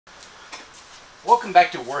Welcome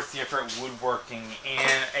back to Wortheffort Woodworking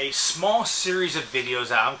and a small series of videos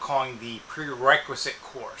that I'm calling the Prerequisite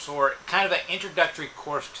Course, or kind of an introductory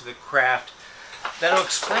course to the craft that'll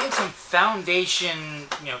explain some foundation,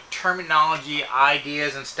 terminology,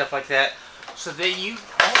 ideas, and stuff like that, so that you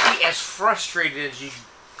won't be as frustrated as you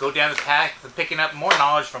go down the path of picking up more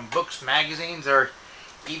knowledge from books, magazines, or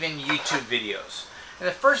even YouTube videos. And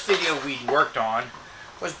the first video we worked on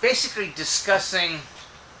was basically discussing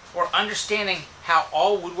or understanding how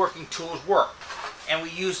all woodworking tools work, and we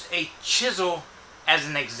used a chisel as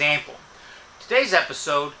an example. Today's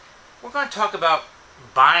episode, we're going to talk about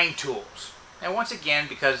buying tools, and once again,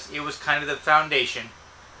 because it was kind of the foundation,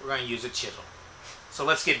 we're going to use a chisel. So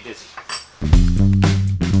let's get busy.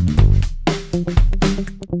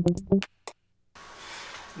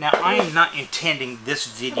 Now, I am not intending this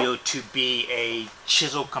video to be a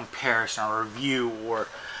chisel comparison or review, or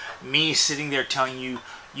me sitting there telling you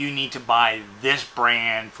you need to buy this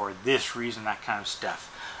brand for this reason, that kind of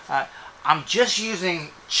stuff. I'm just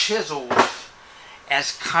using chisels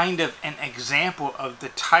as kind of an example of the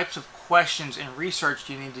types of questions and research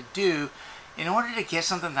you need to do in order to get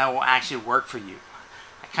something that will actually work for you.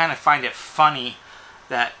 I kind of find it funny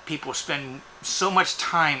that people spend so much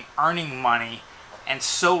time earning money and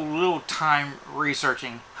so little time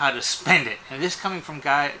researching how to spend it. And this coming from a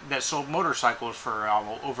guy that sold motorcycles for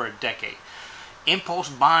over a decade. Impulse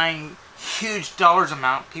buying, huge dollars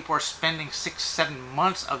amount. People are spending 6-7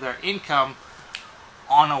 months of their income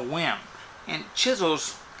on a whim. And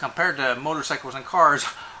chisels, compared to motorcycles and cars,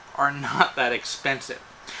 are not that expensive.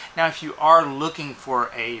 Now, if you are looking for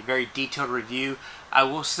a very detailed review, I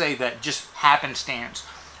will say that just happenstance,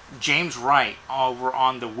 James Wright over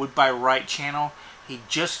on the Wood by Wright channel, he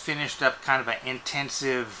just finished up kind of an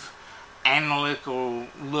intensive analytical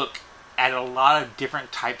look at a lot of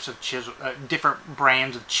different types of chisel, different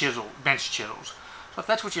brands of bench chisels. So if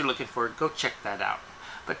that's what you're looking for, go check that out.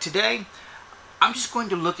 But today, I'm just going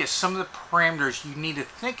to look at some of the parameters you need to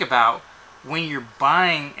think about when you're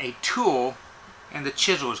buying a tool, and the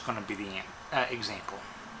chisel is going to be the example.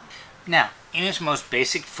 Now, in its most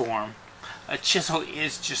basic form, a chisel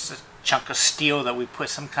is just a chunk of steel that we put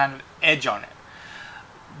some kind of edge on it.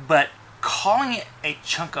 But calling it a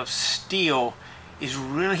chunk of steel is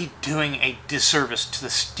really doing a disservice to the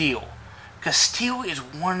steel, because steel is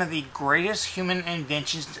one of the greatest human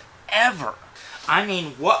inventions ever. I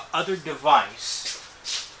mean, what other device,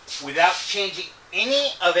 without changing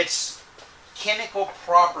any of its chemical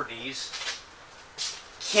properties,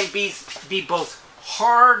 can be both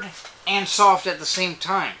hard and soft at the same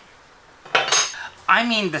time? I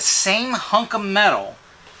mean, the same hunk of metal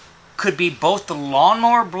could be both the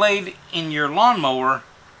lawnmower blade in your lawnmower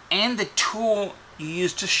and the tool you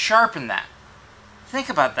use to sharpen that. Think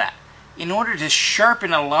about that. In order to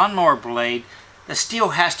sharpen a lawnmower blade, the steel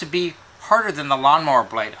has to be harder than the lawnmower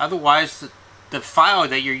blade. Otherwise, the file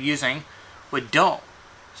that you're using would dull.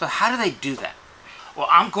 So how do they do that? Well,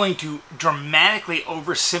 I'm going to dramatically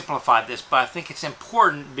oversimplify this, but I think it's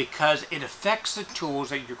important because it affects the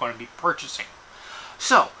tools that you're going to be purchasing.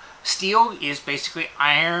 So, steel is basically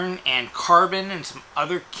iron and carbon and some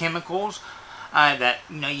other chemicals that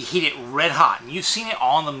you heat it red hot, and you've seen it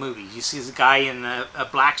all in the movies. You see this guy in a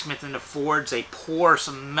blacksmith in the forge. They pour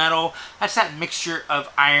some metal. That's that mixture of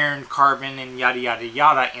iron, carbon, and yada yada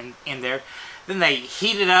yada in there. Then they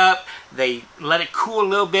heat it up. They let it cool a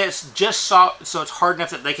little bit, just so it's hard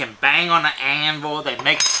enough that they can bang on an anvil. They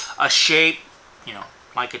make a shape,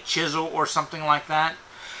 like a chisel or something like that.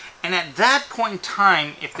 And at that point in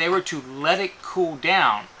time, if they were to let it cool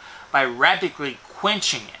down by rapidly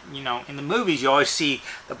quenching it, in the movies you always see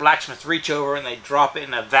the blacksmiths reach over and they drop it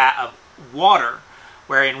in a vat of water,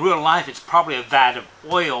 where in real life it's probably a vat of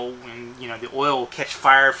oil, and the oil will catch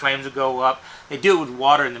fire, flames will go up. They do it with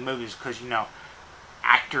water in the movies because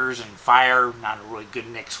actors and fire not a really good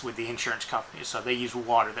mix with the insurance companies, so they use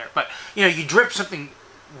water there. But you drip something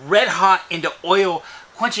red hot into oil,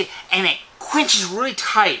 quench it, and it quenches really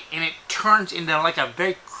tight, and it turns into like a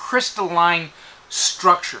very crystalline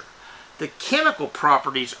structure. The chemical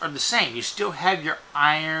properties are the same. You still have your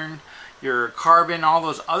iron, your carbon, all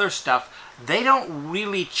those other stuff. They don't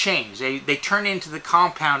really change. They turn into the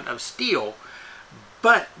compound of steel,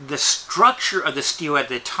 but the structure of the steel at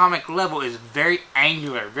the atomic level is very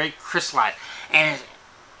angular, very crystalline, and it's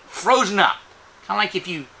frozen up. Kind of like if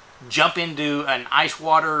you jump into an ice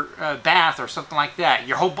water bath or something like that.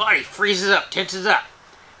 Your whole body freezes up, tenses up.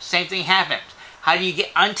 Same thing happens. How do you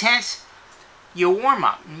get untense? You warm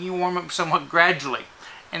up, and you warm up somewhat gradually.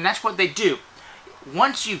 And that's what they do.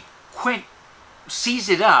 Once you seize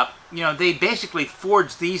it up, you know, they basically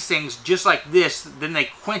forge these things just like this, then they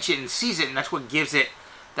quench it and seize it, and that's what gives it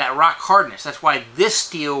that rock hardness. That's why this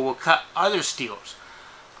steel will cut other steels.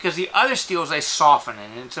 Because the other steels, they soften,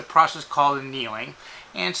 and it's a process called annealing.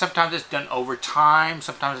 And sometimes it's done over time,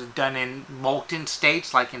 sometimes it's done in molten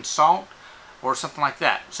states, like in salt, or something like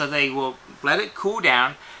that. So they will let it cool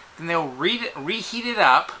down, then they'll reheat it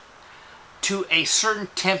up to a certain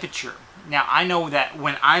temperature. Now, I know that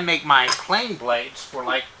when I make my plane blades for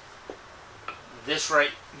like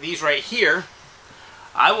these right here,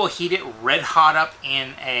 I will heat it red hot up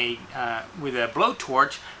in a with a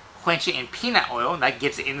blowtorch, quench it in peanut oil, and that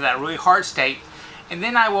gets it into that really hard state, and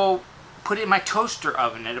then I will put it in my toaster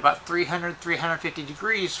oven at about 300-350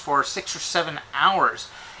 degrees for 6 or 7 hours,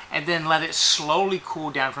 and then let it slowly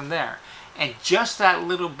cool down from there. And just that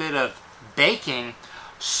little bit of baking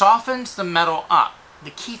softens the metal up.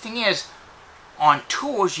 The key thing is, on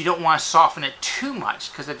tools, you don't want to soften it too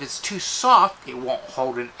much, because if it's too soft, it won't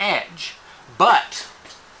hold an edge. But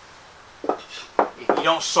if you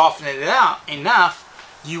don't soften it out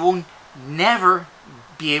enough, you will never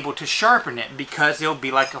be able to sharpen it, because it'll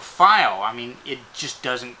be like a file. I mean, it just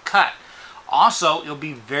doesn't cut. Also, it'll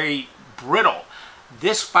be very brittle.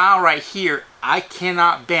 This file right here, I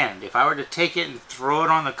cannot bend. If I were to take it and throw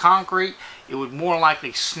it on the concrete, it would more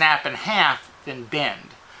likely snap in half than bend.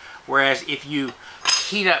 Whereas if you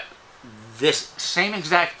heat up this same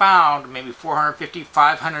exact file to maybe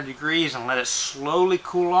 450-500 degrees and let it slowly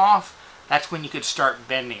cool off, that's when you could start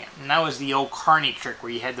bending it. And that was the old Carney trick,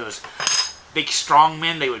 where you had those big strong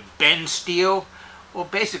men, they would bend steel. Well,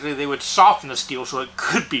 basically they would soften the steel so it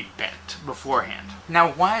could be bent beforehand.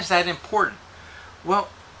 Now, why is that important? Well,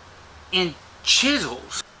 in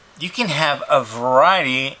chisels, you can have a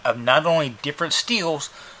variety of not only different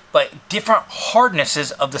steels, but different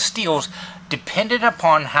hardnesses of the steels dependent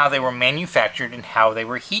upon how they were manufactured and how they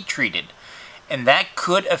were heat treated. And that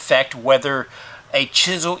could affect whether a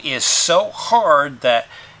chisel is so hard that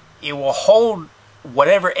it will hold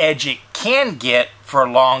whatever edge it can get for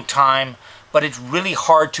a long time, but it's really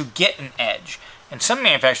hard to get an edge. And some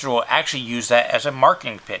manufacturers will actually use that as a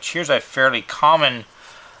marketing pitch. Here's a fairly common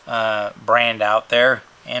brand out there,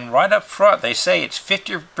 and right up front they say it's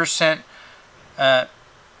 50% harder,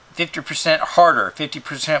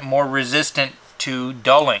 50% more resistant to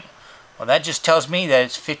dulling. Well, that just tells me that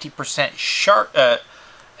it's 50% sharp.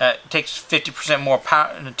 Takes 50% more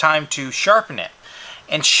time to sharpen it.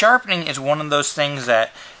 And sharpening is one of those things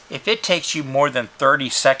that if it takes you more than 30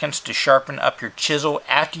 seconds to sharpen up your chisel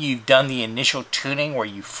after you've done the initial tuning where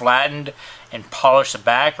you flattened and polished the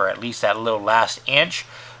back, or at least that little last inch,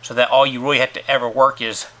 so that all you really have to ever work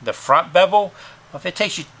is the front bevel, well, if it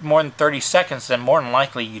takes you more than 30 seconds, then more than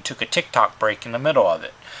likely you took a TikTok break in the middle of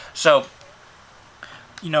it. So,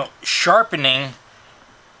 you know, sharpening,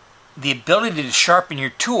 the ability to sharpen your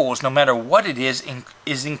tools, no matter what it is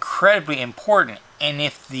incredibly important. And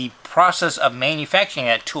if the process of manufacturing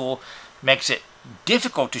that tool makes it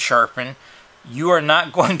difficult to sharpen, you are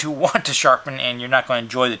not going to want to sharpen, and you're not going to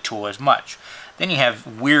enjoy the tool as much. Then you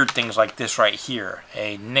have weird things like this right here.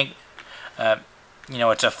 You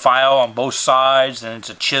know, it's a file on both sides, and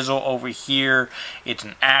it's a chisel over here. It's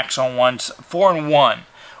an axe on one, 4-in-1.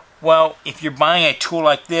 Well, if you're buying a tool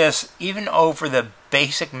like this, even over the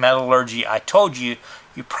basic metallurgy I told you,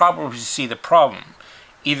 you probably see the problem.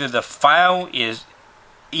 Either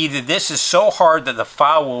this is so hard that the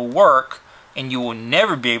file will work and you will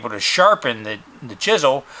never be able to sharpen the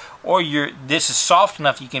chisel, or this is soft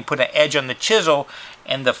enough you can put an edge on the chisel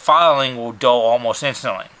and the filing will dull almost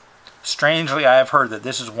instantly. Strangely, I have heard that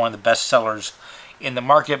this is one of the best sellers in the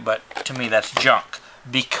market, but to me that's junk,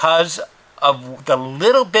 because of the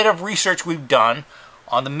little bit of research we've done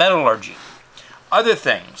on the metallurgy. Other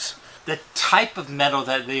things, the type of metal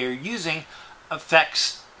that they are using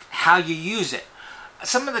affects how you use it.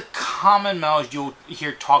 Some of the common metals you'll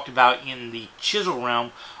hear talked about in the chisel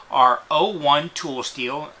realm are O1 tool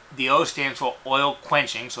steel. The O stands for oil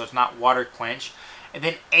quenching, so it's not water quench. And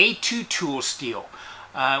then A2 tool steel,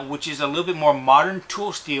 which is a little bit more modern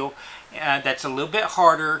tool steel that's a little bit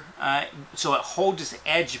harder, so it holds its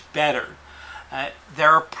edge better. There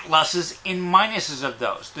are pluses and minuses of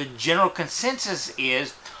those. The general consensus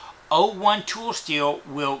is O1 tool steel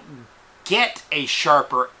will get a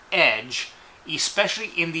sharper edge,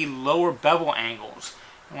 especially in the lower bevel angles.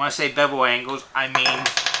 And when I say bevel angles, I mean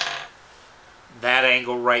that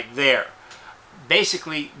angle right there.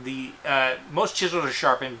 Basically, most chisels are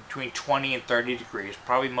sharpened between 20 and 30 degrees.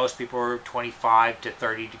 Probably most people are 25 to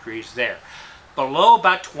 30 degrees there. Below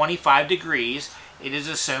about 25 degrees, it is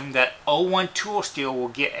assumed that O1 tool steel will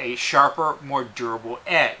get a sharper, more durable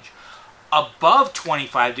edge. above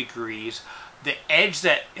 25 degrees, the edge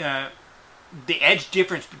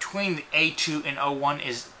difference between the A2 and O1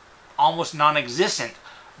 is almost non-existent.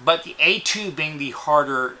 But the A2 being the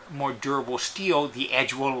harder, more durable steel, the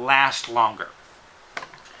edge will last longer.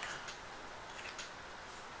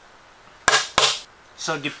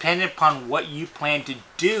 So depending upon what you plan to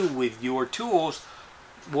do with your tools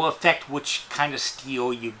will affect which kind of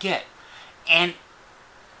steel you get. And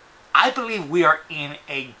I believe we are in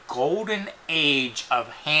a golden age of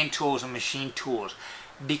hand tools and machine tools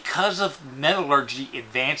because of metallurgy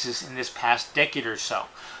advances in this past decade or so.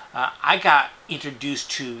 I got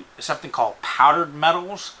introduced to something called powdered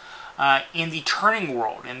metals in the turning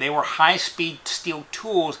world, and they were high-speed steel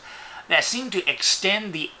tools that seemed to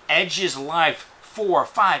extend the edge's life 4,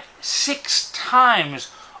 5, 6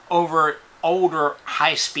 times over older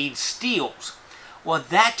high-speed steels. Well,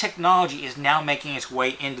 that technology is now making its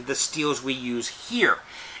way into the steels we use here.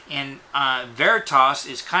 And Veritas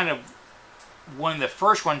is kind of one of the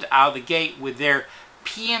first ones out of the gate with their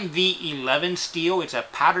PMV11 steel. It's a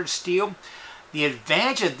powdered steel. The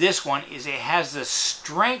advantage of this one is it has the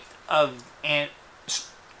strength of and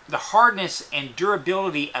the hardness and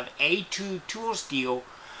durability of A2 tool steel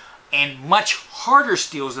and much harder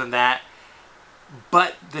steels than that,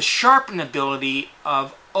 but the sharpen ability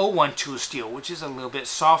of O1 tool steel, which is a little bit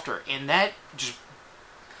softer. And that just,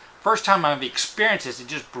 first time I've experienced this, it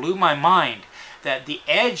just blew my mind that the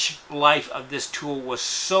edge life of this tool was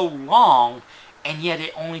so long, and yet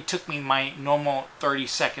it only took me my normal 30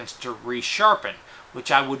 seconds to resharpen,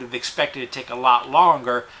 which I would have expected to take a lot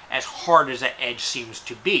longer, as hard as that edge seems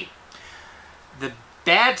to be. The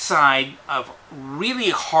bad side of really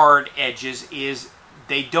hard edges is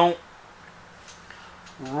they don't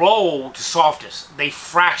roll to softness. They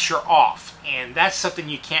fracture off, and that's something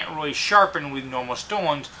you can't really sharpen with normal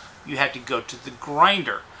stones. You have to go to the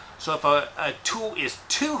grinder. So if a tool is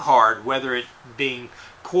too hard, whether it being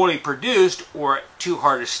poorly produced or too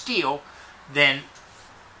hard to steel, then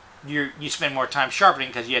you spend more time sharpening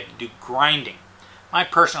because you have to do grinding. My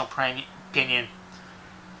personal opinion,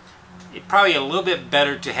 it's probably a little bit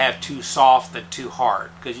better to have too soft than too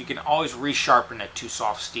hard, because you can always resharpen a too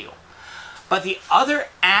soft steel. But the other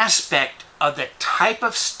aspect of the type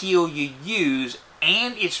of steel you use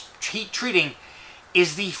and its heat treating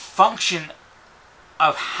is the function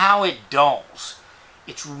of how it dulls.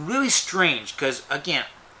 It's really strange because, again,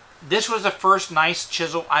 this was the first nice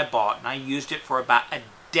chisel I bought, and I used it for about a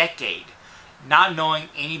decade. Not knowing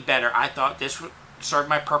any better, I thought this would serve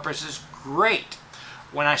my purposes great.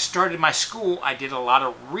 When I started my school, I did a lot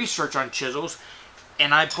of research on chisels,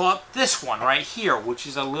 and I bought this one right here, which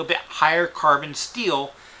is a little bit higher carbon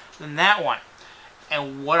steel than that one.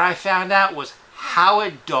 And what I found out was how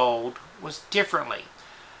it dulled was differently.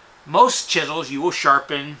 Most chisels you will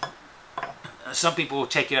sharpen, some people will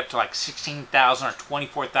take it up to like 16,000 or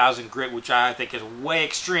 24,000 grit, which I think is way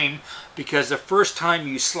extreme, because the first time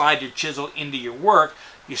you slide your chisel into your work,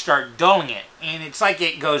 you start dulling it. And it's like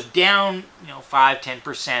it goes down,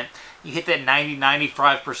 5-10%. You hit that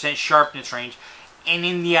 90-95% sharpness range. And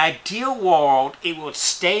in the ideal world, it will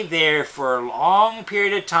stay there for a long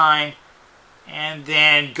period of time and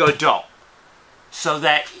then go dull. So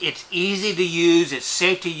that it's easy to use, it's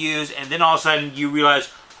safe to use, and then all of a sudden you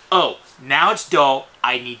realize, oh, now it's dull,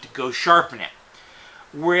 I need to go sharpen it.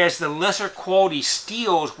 Whereas the lesser quality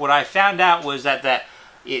steels, what I found out was that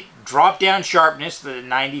it dropped down sharpness, the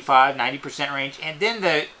 95-90% range, and then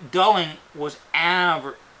the dulling was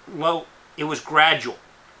low, it was gradual.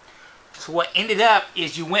 So what ended up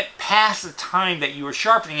is you went past the time that you were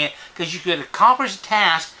sharpening it, because you could accomplish the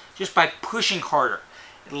task just by pushing harder,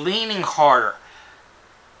 leaning harder.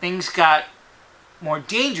 Things got more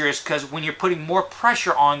dangerous because when you're putting more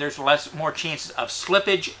pressure on, there's more chances of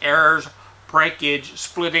slippage, errors, breakage,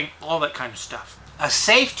 splitting, all that kind of stuff. A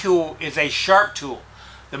safe tool is a sharp tool.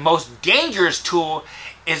 The most dangerous tool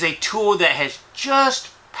is a tool that has just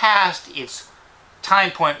passed its time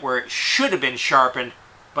point where it should have been sharpened,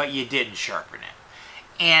 but you didn't sharpen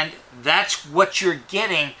it. And that's what you're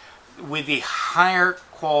getting with the higher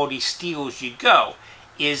quality steels you go,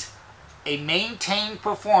 is a maintained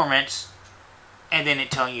performance, and then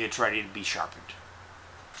it telling you it's ready to be sharpened.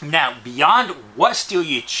 Now, beyond what steel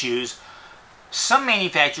you choose, some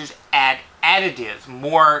manufacturers add additives,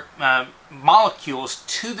 more molecules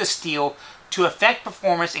to the steel to affect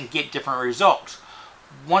performance and get different results.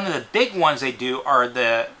 One of the big ones they do are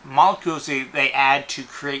the molecules they add to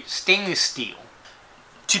create stainless steel.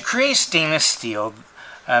 To create stainless steel,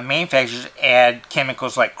 manufacturers add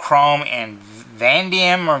chemicals like chrome and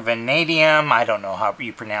vanadium or vanadium, I don't know how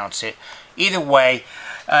you pronounce it. Either way,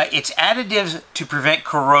 It's additives to prevent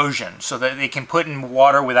corrosion so that they can put in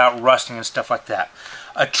water without rusting and stuff like that.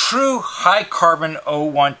 A true high carbon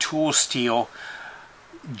O1 tool steel,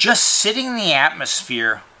 just sitting in the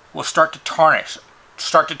atmosphere, will start to tarnish,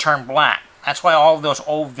 start to turn black. That's why all of those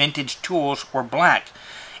old vintage tools were black.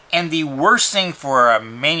 And the worst thing for a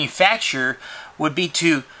manufacturer would be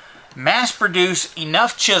to mass produce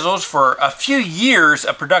enough chisels for a few years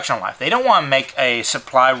of production life. They don't want to make a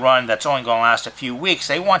supply run that's only going to last a few weeks.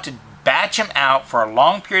 They want to batch them out for a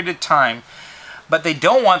long period of time, but they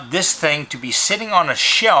don't want this thing to be sitting on a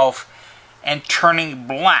shelf and turning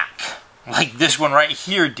black like this one right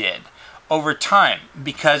here did over time,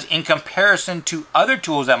 because in comparison to other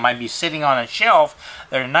tools that might be sitting on a shelf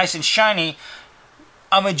that are nice and shiny,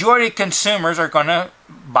 a majority of consumers are going to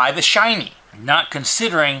buy the shiny, not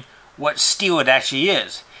considering what steel it actually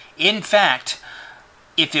is. In fact,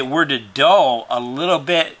 if it were to dull a little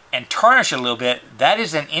bit and tarnish a little bit, that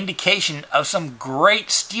is an indication of some great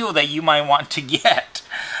steel that you might want to get.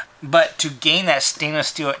 But to gain that stainless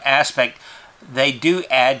steel aspect, they do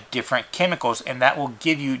add different chemicals, and that will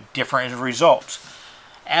give you different results.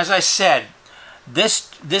 As I said,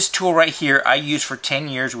 this tool right here I used for 10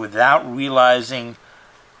 years without realizing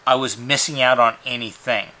I was missing out on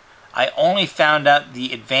anything. I only found out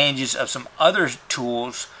the advantages of some other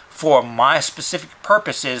tools for my specific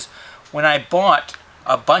purposes when I bought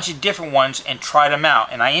a bunch of different ones and tried them out.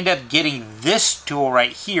 And I ended up getting this tool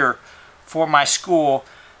right here for my school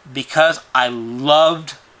because I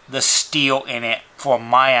loved the steel in it for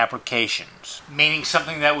my applications. Meaning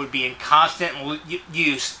something that would be in constant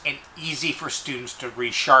use and easy for students to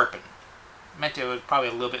resharpen. Meant it was probably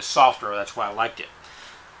a little bit softer, that's why I liked it.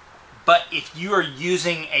 But if you are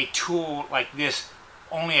using a tool like this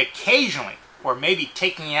only occasionally, or maybe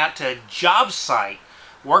taking it out to a job site,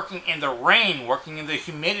 working in the rain, working in the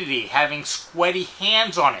humidity, having sweaty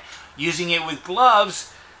hands on it, using it with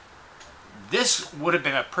gloves, this would have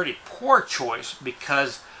been a pretty poor choice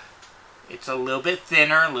because it's a little bit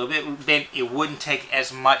thinner, a little bit bent. It wouldn't take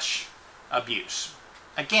as much abuse.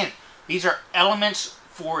 Again, these are elements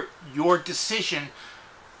for your decision.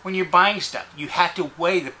 When you're buying stuff, you have to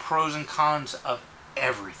weigh the pros and cons of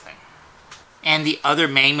everything. And the other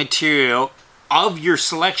main material of your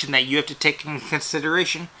selection that you have to take into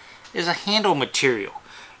consideration is a handle material.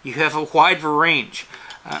 You have a wide range.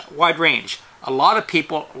 A lot of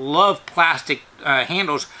people love plastic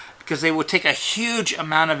handles because they will take a huge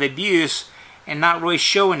amount of abuse and not really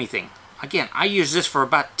show anything. Again, I used this for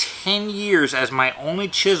about 10 years as my only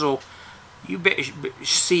chisel. You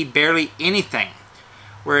see barely anything.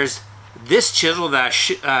 Whereas this chisel that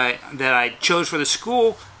I chose for the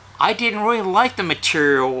school, I didn't really like the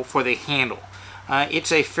material for the handle.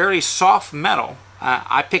 It's a fairly soft metal.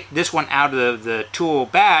 I picked this one out of the school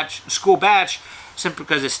batch, simply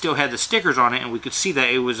because it still had the stickers on it, and we could see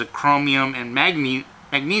that it was a chromium and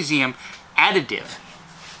magnesium additive.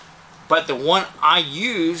 But the one I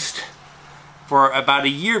used for about a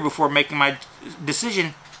year before making my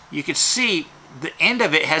decision, you could see the end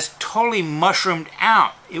of it has totally mushroomed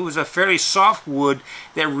out. It was a fairly soft wood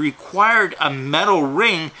that required a metal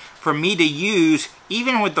ring for me to use,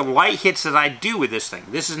 even with the light hits that I do with this thing.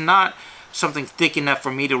 This is not something thick enough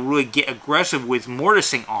for me to really get aggressive with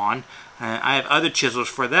mortising on. I have other chisels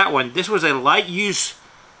for that one. This was a light use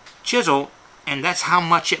chisel, and that's how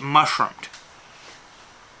much it mushroomed.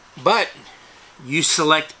 But you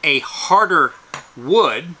select a harder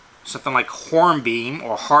wood, something like hornbeam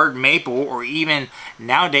or hard maple, or even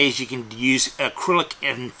nowadays you can use acrylic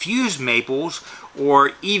infused maples,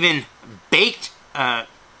 or even baked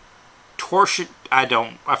torsion.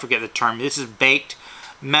 I forget the term. This is baked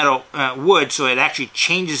metal wood, so it actually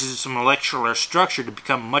changes its molecular structure to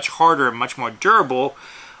become much harder and much more durable.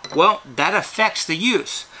 Well, that affects the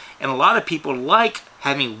use, and a lot of people like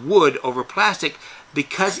having wood over plastic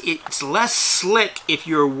because it's less slick if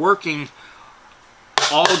you're working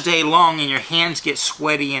all day long and your hands get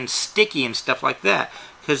sweaty and sticky and stuff like that,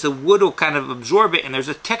 because the wood will kind of absorb it and there's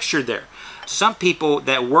a texture there. Some people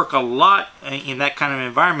that work a lot in that kind of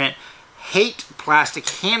environment hate plastic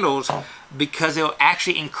handles because they'll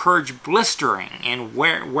actually encourage blistering and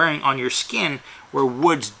wearing on your skin where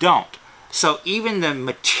woods don't. So even the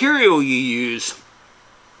material you use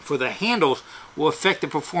for the handles will affect the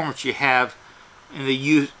performance you have and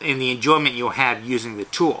the enjoyment you'll have using the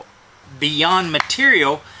tool. Beyond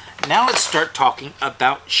material, now let's start talking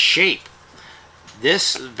about shape.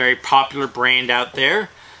 This is a very popular brand out there,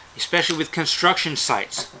 especially with construction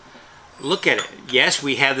sites. Look at it. Yes,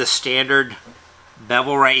 we have the standard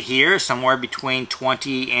bevel right here, somewhere between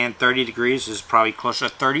 20 and 30 degrees. This is probably closer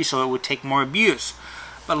to 30, so it would take more abuse.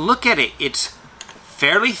 But look at it. It's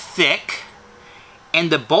fairly thick, and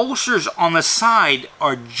the bolsters on the side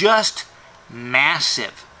are just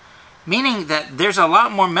massive. Meaning that there's a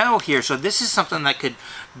lot more metal here, so this is something that could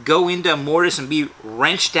go into a mortise and be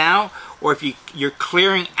wrenched out, or if you're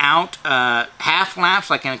clearing out half laps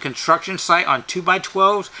like in a construction site on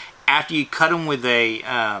 2x12s after you cut them with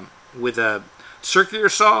a circular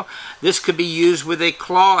saw. This could be used with a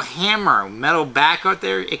claw hammer, metal back out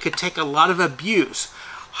there. It could take a lot of abuse.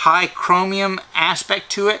 High chromium aspect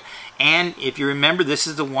to it, and if you remember, this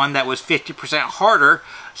is the one that was 50% harder,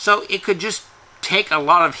 so it could just take a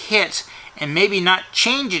lot of hits and maybe not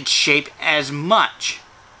change its shape as much,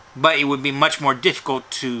 but it would be much more difficult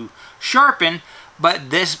to sharpen.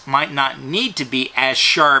 But this might not need to be as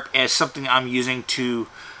sharp as something I'm using to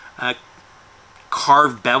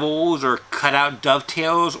carve bevels or cut out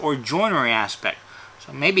dovetails or joinery aspect.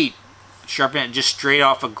 So maybe sharpen it just straight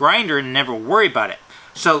off a grinder and never worry about it.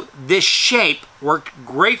 So this shape worked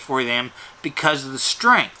great for them because of the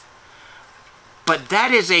strength. But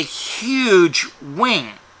that is a huge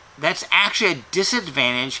wing. That's actually a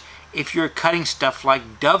disadvantage if you're cutting stuff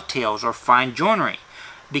like dovetails or fine joinery,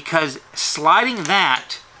 because sliding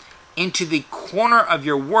that into the corner of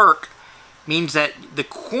your work means that the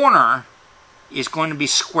corner is going to be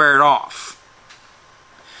squared off.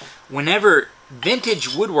 Whenever vintage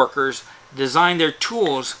woodworkers design their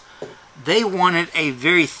tools, they wanted a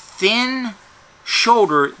very thin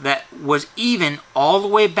shoulder that was even all the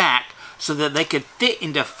way back, so that they could fit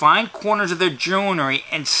into fine corners of their joinery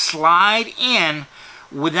and slide in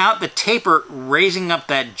without the taper raising up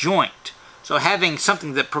that joint. So having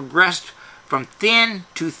something that progressed from thin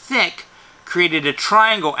to thick created a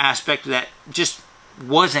triangle aspect that just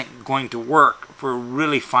wasn't going to work for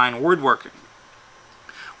really fine woodworking.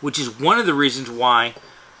 Which is one of the reasons why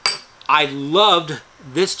I loved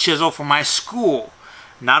this chisel for my school.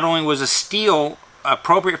 Not only was a steel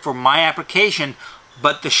appropriate for my application,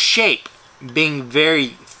 but the shape being very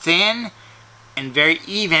thin and very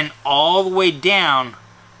even all the way down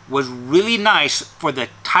was really nice for the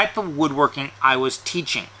type of woodworking I was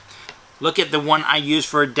teaching. Look at the one I used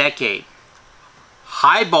for a decade.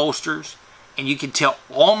 High bolsters, and you can tell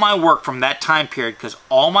all my work from that time period because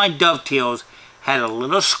all my dovetails had a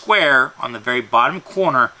little square on the very bottom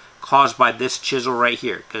corner caused by this chisel right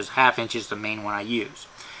here, because 1/2 inch is the main one I use.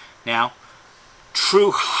 Now,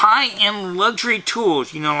 true high-end luxury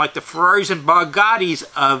tools, you know, like the Ferraris and Bugattis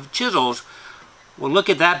of chisels, well, look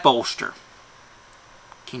at that bolster.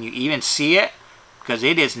 Can you even see it? Because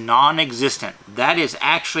it is non-existent. That is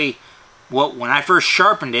actually what, when I first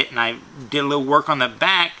sharpened it and I did a little work on the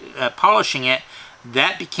back, polishing it,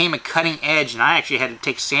 that became a cutting edge, and I actually had to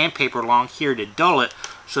take sandpaper along here to dull it,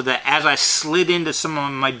 so that as I slid into some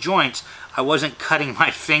of my joints, I wasn't cutting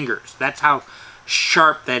my fingers. That's how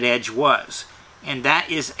sharp that edge was. And that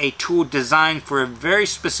is a tool designed for a very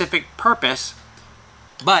specific purpose.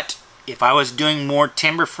 But if I was doing more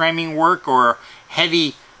timber framing work or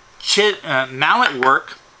heavy mallet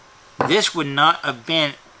work, this would not have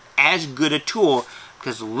been as good a tool,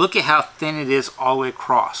 because look at how thin it is all the way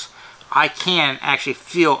across. I can actually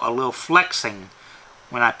feel a little flexing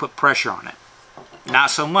when I put pressure on it.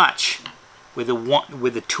 Not so much with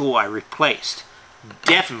the tool I replaced.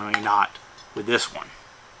 Definitely not with this one.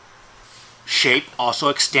 Shape also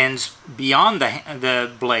extends beyond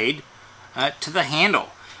the blade to the handle.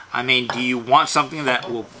 I mean, do you want something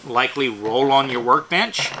that will likely roll on your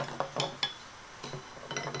workbench?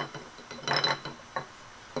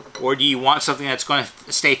 Or do you want something that's going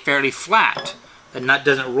to stay fairly flat, that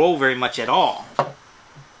doesn't roll very much at all,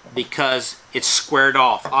 because it's squared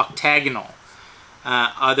off, octagonal?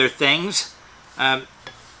 Other things,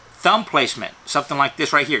 thumb placement, something like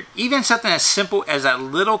this right here. Even something as simple as that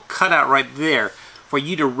little cutout right there for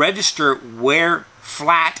you to register where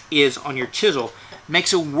flat is on your chisel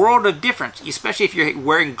makes a world of difference, especially if you're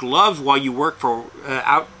wearing gloves while you work for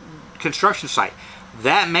out construction site.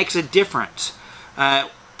 That makes a difference.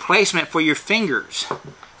 Placement for your fingers.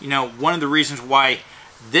 You know, one of the reasons why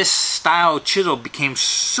this style chisel became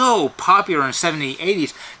so popular in the 70s,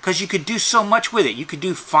 80s, because you could do so much with it. You could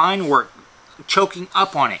do fine work, choking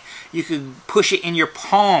up on it. You could push it in your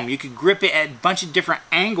palm. You could grip it at a bunch of different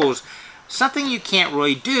angles. Something you can't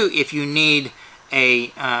really do if you need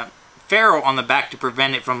a ferrule on the back to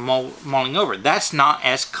prevent it from mulling over. That's not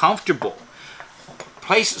as comfortable.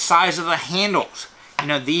 Place size of the handles. You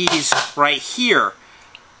know, these right here,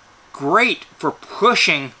 great for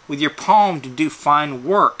pushing with your palm to do fine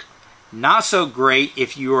work. Not so great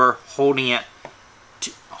if you are holding it,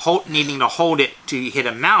 needing to hold it to hit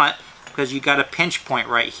a mallet, because you got a pinch point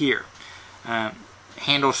right here.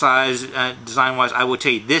 Handle size, design wise, I will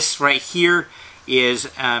tell you this right here is,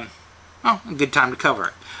 well, a good time to cover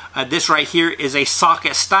it. This right here is a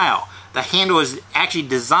socket style. The handle is actually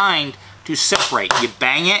designed to separate. You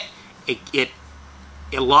bang it,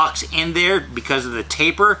 it locks in there because of the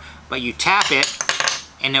taper, but you tap it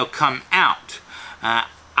and it'll come out.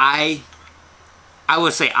 I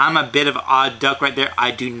would say I'm a bit of an odd duck right there.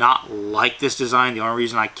 I do not like this design. The only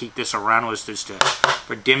reason I keep this around was just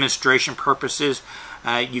for demonstration purposes.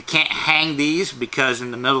 You can't hang these because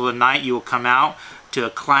in the middle of the night you will come out to a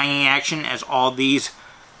clanging action as all these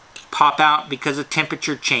pop out because the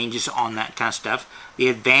temperature changes on that kind of stuff. The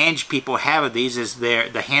advantage people have of these is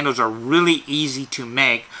the handles are really easy to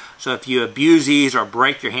make. So if you abuse these or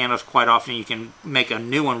break your handles, quite often you can make a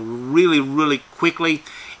new one really quickly.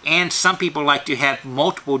 And some people like to have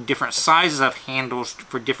multiple different sizes of handles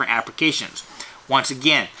for different applications. Once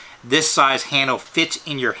again, this size handle fits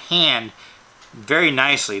in your hand very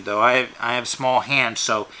nicely, though I have small hands,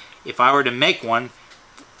 so if I were to make one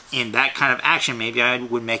in that kind of action, maybe I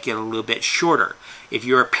would make it a little bit shorter. If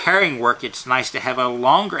you're repairing work, it's nice to have a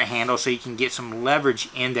longer handle so you can get some leverage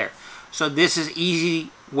in there. So this is an easy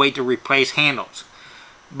way to replace handles.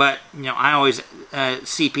 But you know, I always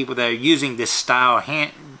see people that are using this style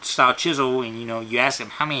chisel, and you know, you ask them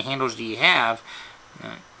how many handles do you have.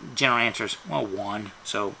 General answer is, well, one.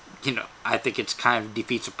 So you know, I think it's kind of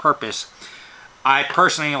defeats the purpose. I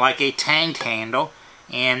personally like a tanged handle,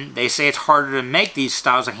 and they say it's harder to make these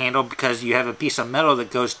styles of handle because you have a piece of metal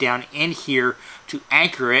that goes down in here to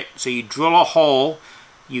anchor it. So you drill a hole,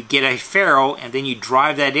 you get a ferrule, and then you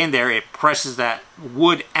drive that in there. It presses that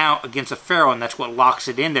wood out against the ferrule, and that's what locks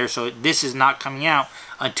it in there. So this is not coming out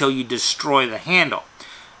until you destroy the handle.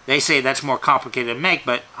 They say that's more complicated to make,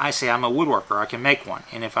 but I say I'm a woodworker. I can make one.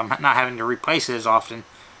 And if I'm not having to replace it as often,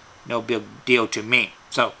 no big deal to me.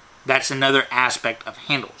 So that's another aspect of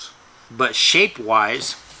handles. But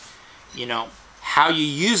shape-wise, you know, how you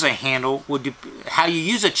use a handle, how you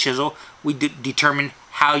use a chisel would determine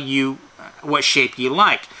what shape you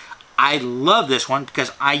like. I love this one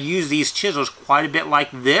because I use these chisels quite a bit like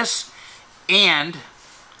this and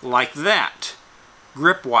like that,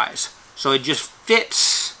 grip-wise. So it just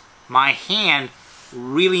fits my hand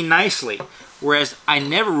really nicely. Whereas I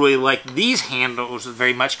never really liked these handles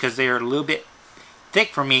very much because they are a little bit thick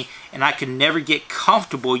for me, and I could never get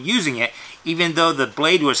comfortable using it, even though the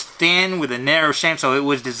blade was thin with a narrow stem, so it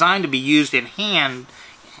was designed to be used in hand.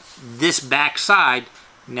 This back side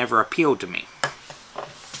never appealed to me.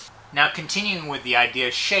 Now, continuing with the idea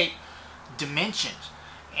of shape, dimensions,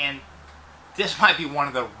 and this might be one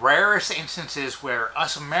of the rarest instances where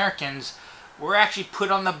us Americans were actually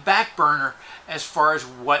put on the back burner as far as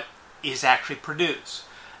what is actually produced.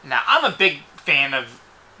 Now, I'm a big fan of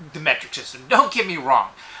the metric system, don't get me wrong.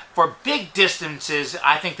 For big distances,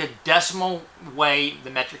 I think the decimal way the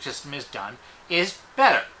metric system is done is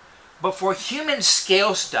better. But for human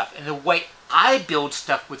scale stuff and the way I build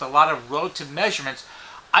stuff with a lot of relative measurements,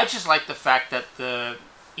 I just like the fact that the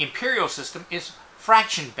imperial system is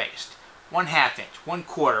fraction based. 1/2 inch,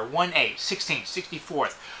 1/4, 1/8, 16,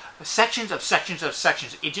 64th. Sections of sections of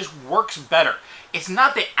sections. It just works better. It's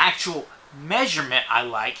not the actual measurement I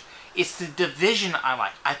like, it's the division I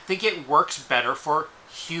like. I think it works better for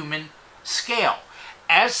human scale.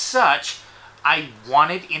 As such, I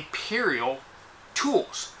wanted imperial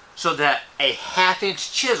tools so that a 1/2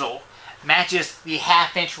 inch chisel matches the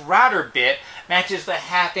 1/2 inch router bit, matches the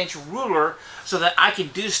 1/2 inch ruler, so that I can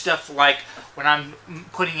do stuff like when I'm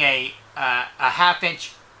putting a 1/2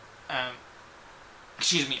 inch, a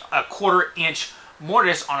 1/4 inch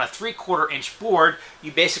mortise on a 3/4 inch board.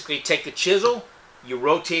 You basically take the chisel, you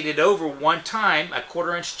rotate it over one time, a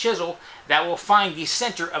 1/4 inch chisel, that will find the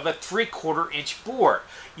center of a 3/4 inch board.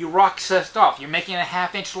 You rock stuff off, you're making a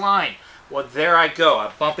 1/2 inch line. Well, there I go. I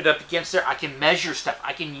bump it up against there. I can measure stuff.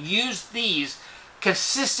 I can use these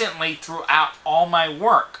consistently throughout all my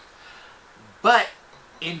work. But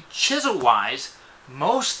in chisel-wise,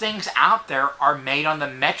 most things out there are made on the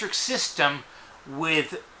metric system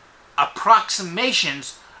with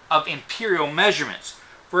approximations of imperial measurements.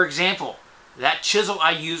 For example, that chisel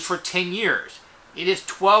I used for 10 years, it is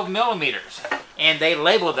 12 millimeters, and they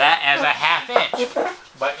label that as a 1/2 inch.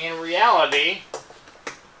 But in reality,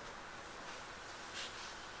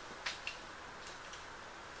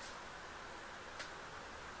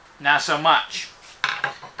 not so much.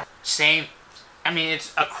 Same, I mean,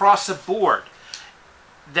 it's across the board.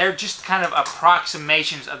 They're just kind of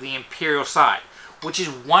approximations of the imperial side, which is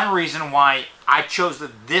one reason why I chose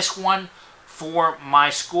this one for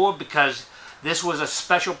my school, because this was a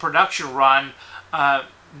special production run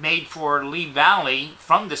made for Lee Valley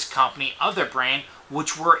from this company, of their brand,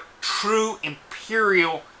 which were true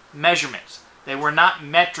imperial measurements. They were not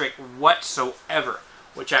metric whatsoever,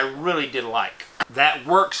 which I really did like. That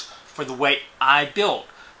works for the way I build,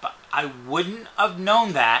 but I wouldn't have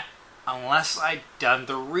known that unless I'd done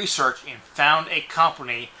the research and found a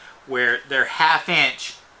company where their ½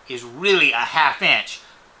 inch is really a ½ inch,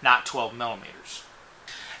 not 12 millimeters.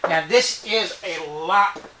 Now this is a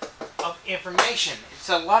lot of information. It's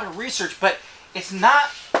a lot of research, but it's not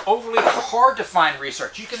overly hard to find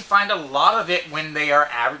research. You can find a lot of it when they are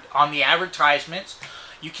on the advertisements.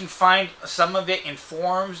 You can find some of it in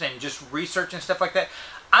forums and just research and stuff like that.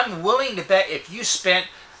 I'm willing to bet if you spent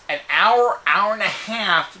an hour, hour and a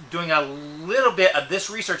half doing a little bit of this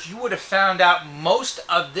research, you would have found out most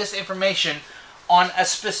of this information on a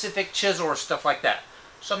specific chisel or stuff like that.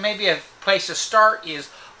 So maybe a place to start is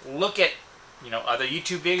look at, other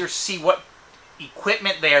YouTube videos, see what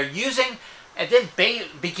equipment they are using, and then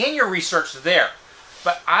begin your research there.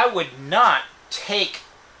 But I would not take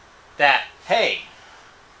that, hey,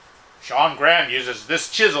 Sean Graham uses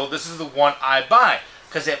this chisel, this is the one I buy,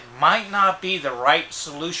 because it might not be the right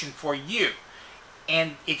solution for you.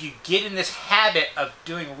 And if you get in this habit of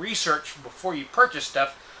doing research before you purchase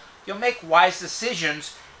stuff, you'll make wise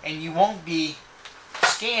decisions and you won't be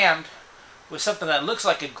scammed with something that looks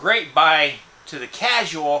like a great buy to the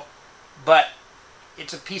casual, but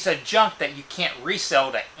it's a piece of junk that you can't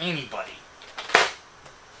resell to anybody.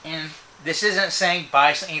 And this isn't saying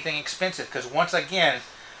buy anything expensive, because once again,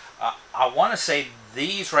 I want to say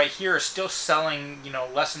these right here are still selling,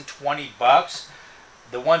 less than 20 bucks.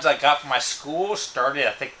 The ones I got from my school started,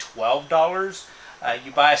 I think, $12.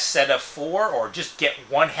 You buy a set of 4 or just get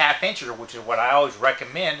 1/2 incher, which is what I always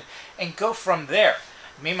recommend, and go from there.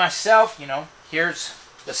 Me, myself, here's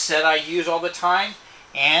the set I use all the time,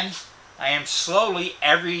 and I am slowly,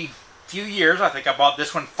 every few years, I think I bought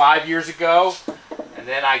this one 5 years ago, and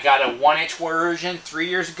then I got a 1-inch version 3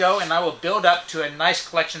 years ago, and I will build up to a nice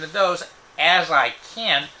collection of those as I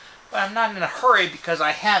can, but I'm not in a hurry because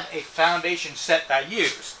I have a foundation set that I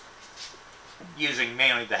use, using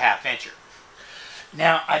mainly the 1/2 incher.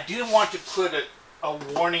 Now, I do want to put a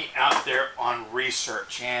warning out there on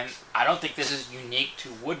research, and I don't think this is unique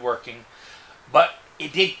to woodworking, but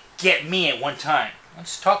it did get me at one time.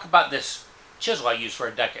 Let's talk about this chisel I used for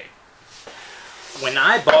a decade. When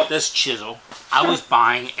I bought this chisel, I was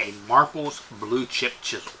buying a Marples blue chip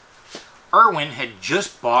chisel. Irwin had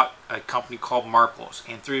just bought a company called Marples,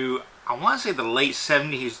 and through, I want to say, the late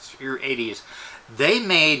 70s or 80s, they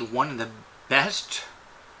made one of the best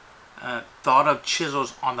thought of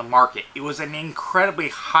chisels on the market. It was an incredibly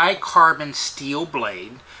high carbon steel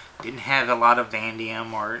blade, didn't have a lot of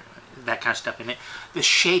vanadium or that kind of stuff in it. The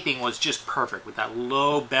shaping was just perfect with that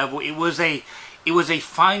low bevel. It was a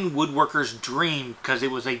fine woodworker's dream because it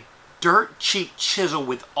was a dirt cheap chisel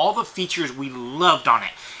with all the features we loved on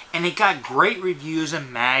it. And it got great reviews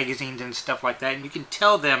in magazines and stuff like that. And you can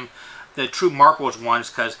tell them the true Marples ones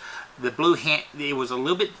because the blue it was a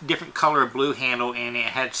little bit different color of blue handle, and it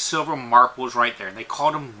had silver marples right there. They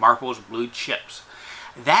called them Marples blue chips.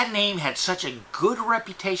 That name had such a good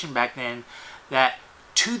reputation back then that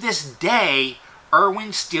to this day,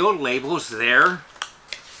 Irwin still labels their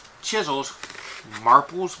chisels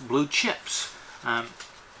Marples blue chips.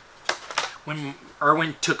 When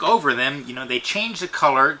Irwin took over them, they changed the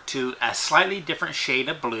color to a slightly different shade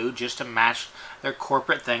of blue just to match their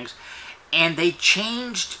corporate things, and they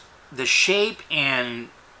changed the shape and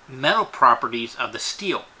metal properties of the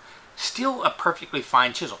steel. Still a perfectly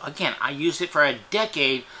fine chisel. Again, I used it for a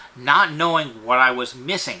decade not knowing what I was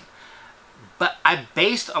missing. But I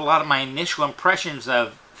based a lot of my initial impressions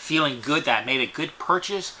of feeling good that I made a good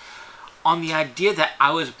purchase on the idea that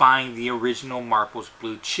I was buying the original Marples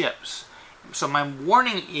blue chips. So my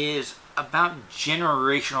warning is about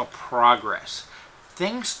generational progress.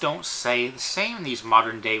 Things don't stay the same in these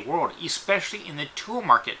modern day world, especially in the tool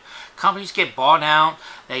market. Companies get bought out,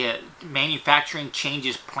 manufacturing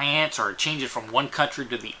changes plants or changes from one country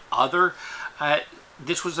to the other.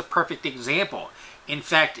 This was a perfect example. In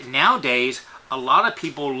fact, nowadays, a lot of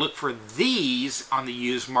people look for these on the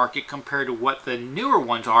used market compared to what the newer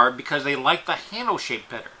ones are because they like the handle shape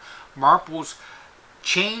better. Marples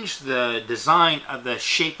changed the design of the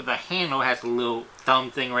shape of the handle. It has a little thumb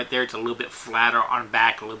thing right there. It's a little bit flatter on the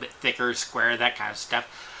back, a little bit thicker, square, that kind of stuff.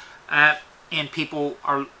 And people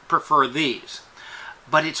prefer these.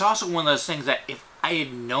 But it's also one of those things that if I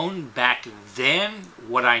had known back then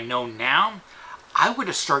what I know now, I would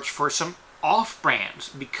have searched for some off-brands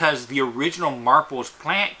because the original Marples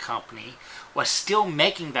plant company was still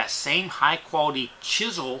making that same high-quality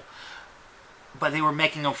chisel, but they were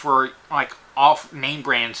making them for like off name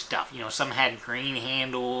brand stuff. Some had green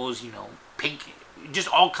handles, pink just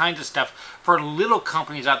all kinds of stuff for little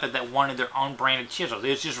companies out there that wanted their own branded chisels. It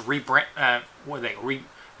was just rebranding,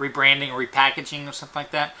 repackaging, or something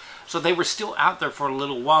like that. So they were still out there for a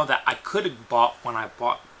little while that I could have bought when I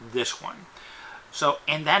bought this one. So,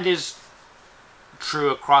 and that is true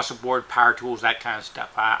across the board, power tools, that kind of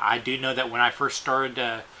stuff. I do know that when I first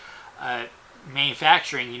started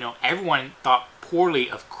manufacturing, you know, everyone thought poorly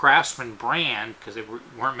of Craftsman brand because they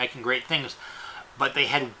weren't making great things. But they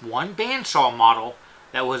had one bandsaw model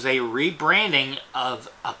that was a rebranding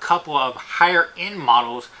of a couple of higher end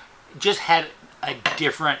models, just had a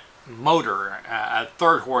different motor, a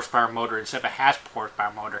 3rd horsepower motor instead of a 1/2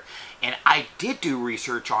 horsepower motor. And I did do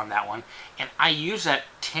research on that one, and I used that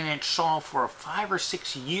 10-inch saw for 5 or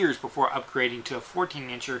 6 years before upgrading to a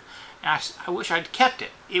 14-incher, and I wish I'd kept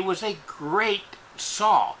it. It was a great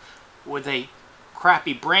saw with a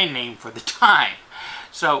crappy brand name for the time.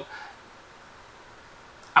 So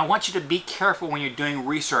I want you to be careful when you're doing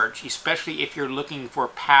research, especially if you're looking for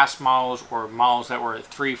past models or models that were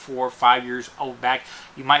 3, 4, 5 years old back.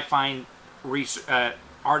 You might find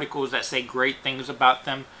articles that say great things about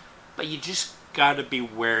them, but you just got to be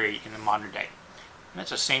wary in the modern day. And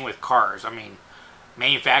that's the same with cars. I mean,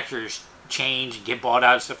 manufacturers change, get bought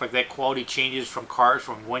out, and stuff like that. Quality changes from cars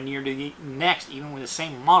from one year to the next, even with the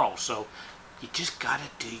same model. So you just got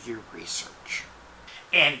to do your research.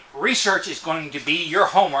 And research is going to be your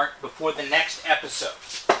homework before the next episode.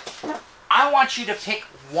 I want you to pick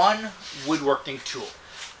one woodworking tool.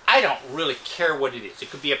 I don't really care what it is.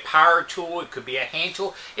 It could be a power tool, it could be a hand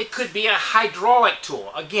tool, it could be a hydraulic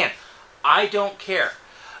tool. Again, I don't care.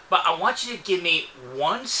 But I want you to give me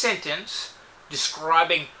one sentence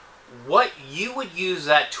describing what you would use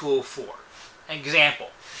that tool for. Example,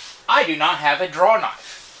 I do not have a draw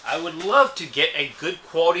knife. I would love to get a good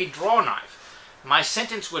quality draw knife. My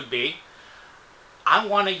sentence would be, I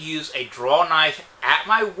want to use a draw knife at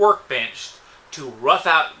my workbench to rough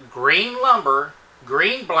out green lumber,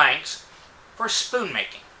 green blanks, for spoon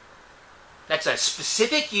making. That's a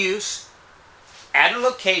specific use at a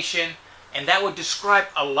location, and that would describe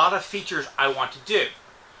a lot of features I want to do.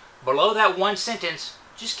 Below that one sentence,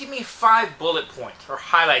 just give me 5 bullet points or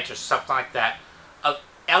highlights or something like that of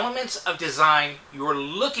elements of design you are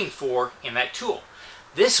looking for in that tool.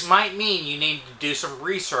 This might mean you need to do some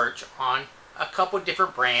research on a couple of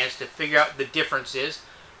different brands to figure out the differences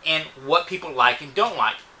and what people like and don't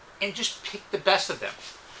like, and just pick the best of them.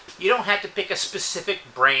 You don't have to pick a specific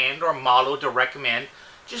brand or model to recommend.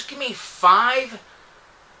 Just give me 5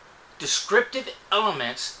 descriptive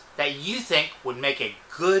elements that you think would make a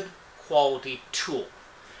good quality tool.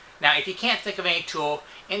 Now, if you can't think of any tool,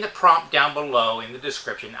 in the prompt down below in the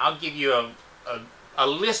description, I'll give you a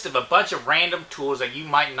list of a bunch of random tools that you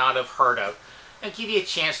might not have heard of, and give you a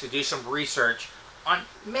chance to do some research on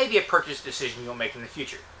maybe a purchase decision you'll make in the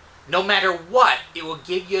future. No matter what, it will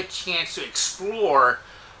give you a chance to explore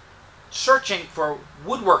searching for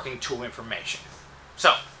woodworking tool information.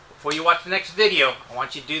 So, before you watch the next video, I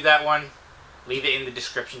want you to do that one. Leave it in the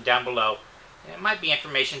description down below. And it might be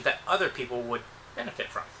information that other people would benefit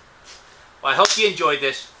from. Well, I hope you enjoyed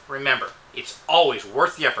this. Remember, it's always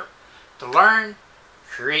worth the effort to learn,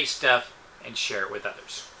 create stuff, and share it with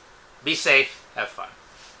others. Be safe, have fun.